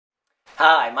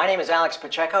Hi, my name is Alex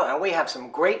Pacheco, and we have some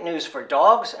great news for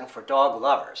dogs and for dog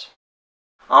lovers.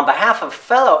 On behalf of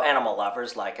fellow animal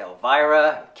lovers like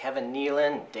Elvira, Kevin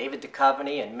Nealon, David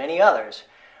Duchovny, and many others,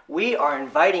 we are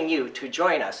inviting you to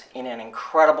join us in an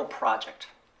incredible project.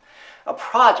 A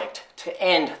project to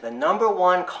end the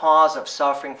 #1 cause of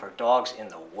suffering for dogs in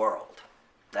the world.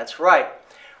 That's right,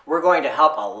 we're going to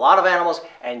help a lot of animals,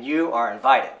 and you are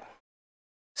invited.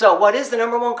 So what is the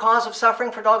 #1 cause of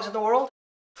suffering for dogs in the world?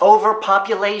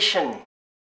 Overpopulation.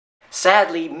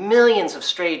 Sadly, millions of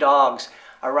stray dogs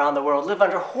around the world live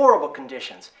under horrible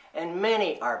conditions, and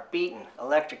many are beaten,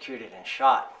 electrocuted, and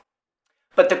shot.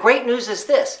 But the great news is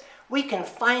this: we can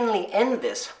finally end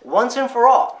this once and for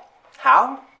all.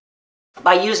 How?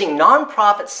 By using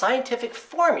non-profit scientific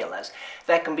formulas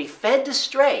that can be fed to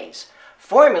strays,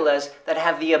 formulas that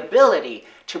have the ability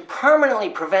to permanently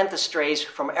prevent the strays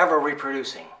from ever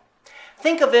reproducing.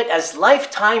 Think of it as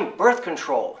lifetime birth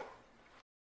control.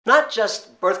 Not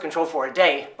just birth control for a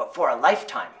day, but for a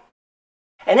lifetime.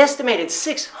 An estimated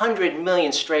 600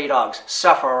 million stray dogs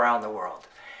suffer around the world.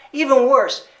 Even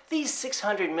worse, these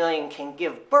 600 million can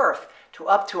give birth to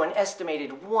up to an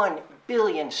estimated 1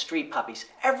 billion street puppies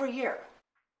every year.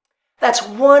 That's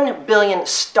 1 billion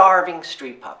starving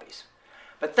street puppies.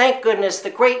 But thank goodness, the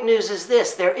great news is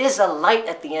this: there is a light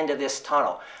at the end of this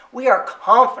tunnel. We are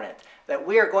confident that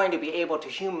we are going to be able to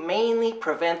humanely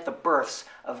prevent the births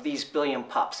of these billion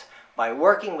pups by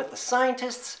working with the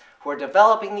scientists who are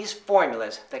developing these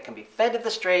formulas that can be fed to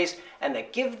the strays and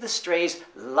that give the strays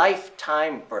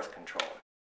lifetime birth control.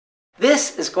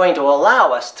 This is going to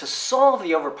allow us to solve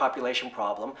the overpopulation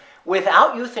problem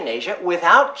without euthanasia,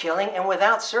 without killing, and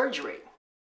without surgery.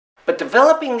 But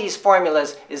developing these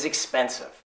formulas is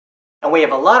expensive, and we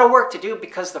have a lot of work to do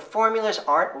because the formulas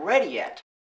aren't ready yet.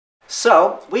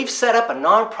 So we've set up a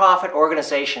non-profit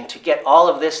organization to get all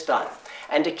of this done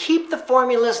and to keep the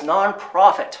formulas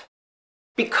non-profit.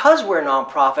 Because we're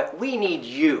non-profit, we need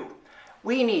you.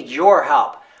 We need your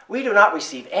help. We do not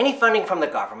receive any funding from the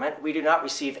government. We do not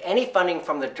receive any funding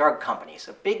from the drug companies,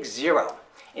 a big zero.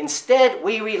 Instead,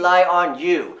 we rely on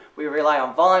you. We rely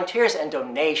on volunteers and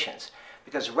donations.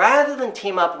 Because rather than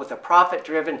team up with a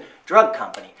profit-driven drug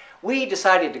company, we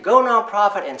decided to go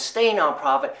nonprofit and stay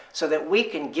nonprofit so that we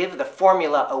can give the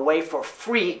formula away for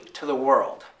free to the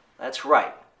world. That's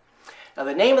right. Now,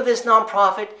 the name of this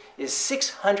nonprofit is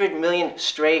 600 Million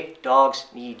Stray Dogs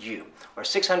Need You, or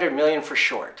 600 million for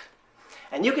short.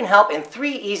 And you can help in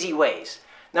 3 easy ways.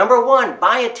 #1,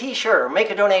 buy a t-shirt or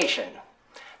make a donation.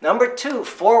 #2,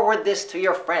 forward this to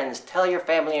your friends. Tell your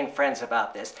family and friends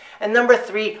about this. And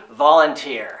 #3,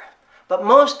 volunteer. But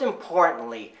most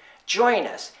importantly, join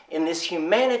us in this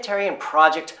humanitarian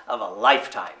project of a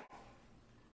lifetime.